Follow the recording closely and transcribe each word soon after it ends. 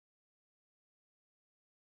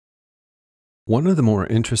One of the more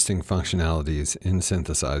interesting functionalities in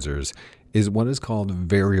synthesizers is what is called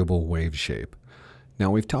variable wave shape.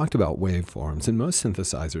 Now, we've talked about waveforms, and most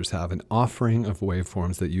synthesizers have an offering of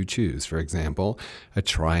waveforms that you choose. For example, a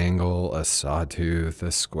triangle, a sawtooth,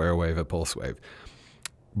 a square wave, a pulse wave.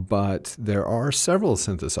 But there are several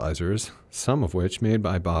synthesizers, some of which made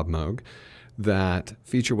by Bob Moog, that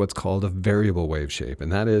feature what's called a variable wave shape.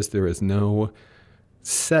 And that is, there is no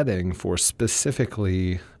setting for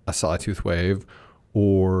specifically a sawtooth wave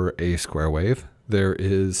or a square wave. There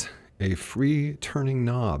is a free turning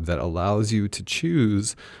knob that allows you to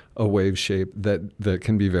choose a wave shape that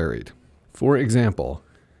can be varied. For example,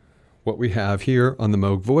 what we have here on the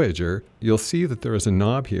Moog Voyager, you'll see that there is a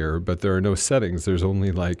knob here, but there are no settings. There's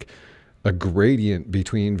only like a gradient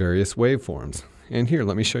between various waveforms. And here,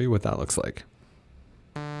 let me show you what that looks like.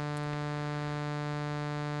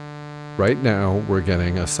 Right now, we're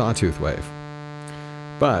getting a sawtooth wave,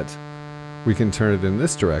 but we can turn it in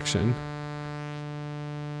this direction,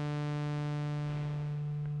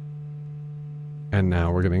 and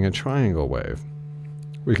now we're getting a triangle wave.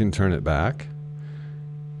 We can turn it back,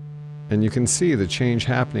 and you can see the change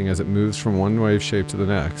happening as it moves from one wave shape to the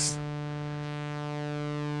next.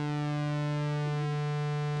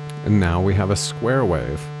 And now we have a square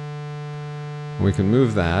wave. We can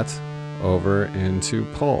move that over into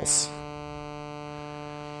pulse.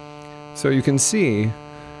 So you can see,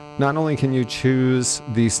 not only can you choose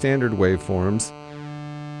the standard waveforms,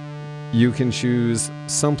 you can choose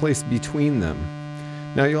someplace between them.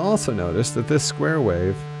 Now you'll also notice that this square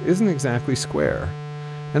wave isn't exactly square.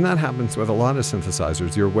 And that happens with a lot of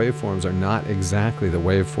synthesizers. Your waveforms are not exactly the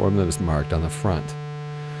waveform that is marked on the front.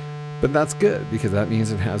 But that's good, because that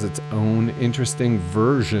means it has its own interesting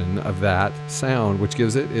version of that sound, which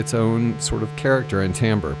gives it its own sort of character and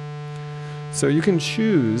timbre. So you can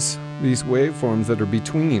choose these waveforms that are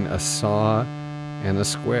between a saw and a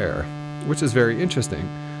square, which is very interesting.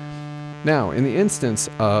 Now, in the instance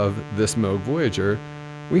of this Moog Voyager,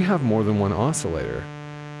 we have more than one oscillator,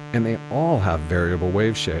 and they all have variable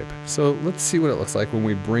wave shape. So let's see what it looks like when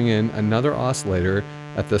we bring in another oscillator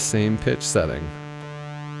at the same pitch setting.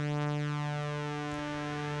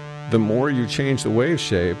 The more you change the wave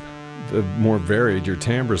shape, the more varied your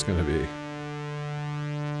timbre is going to be.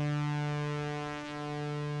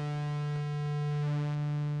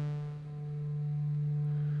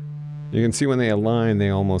 You can see when they align, they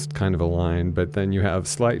almost kind of align, but then you have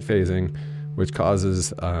slight phasing, which causes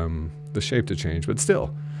the shape to change, but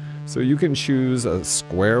still. So you can choose a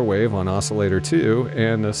square wave on oscillator 2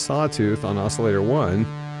 and a sawtooth on oscillator 1,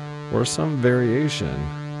 or some variation.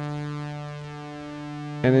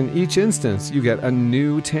 And in each instance, you get a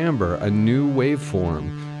new timbre, a new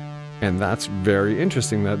waveform. And that's very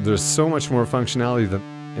interesting, that there's so much more functionality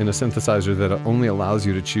in a synthesizer that only allows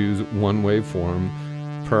you to choose one waveform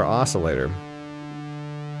per oscillator.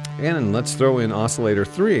 And let's throw in oscillator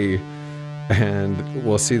 3, and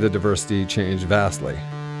we'll see the diversity change vastly.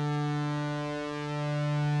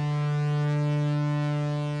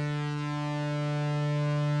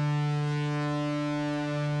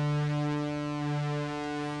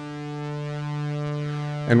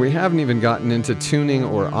 And we haven't even gotten into tuning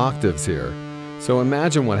or octaves here. So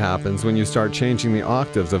imagine what happens when you start changing the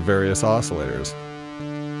octaves of various oscillators.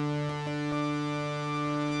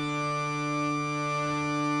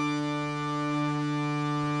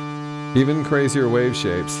 Even crazier wave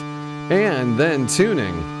shapes, and then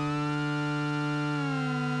tuning.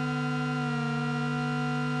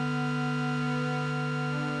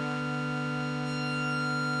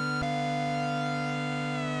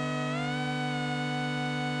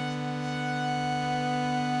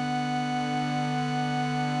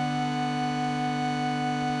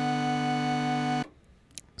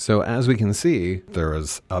 So as we can see, there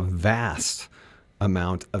is a vast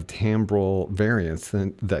amount of timbral variance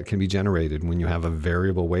that can be generated when you have a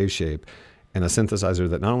variable wave shape and a synthesizer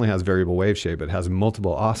that not only has variable wave shape, but has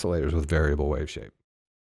multiple oscillators with variable wave shape.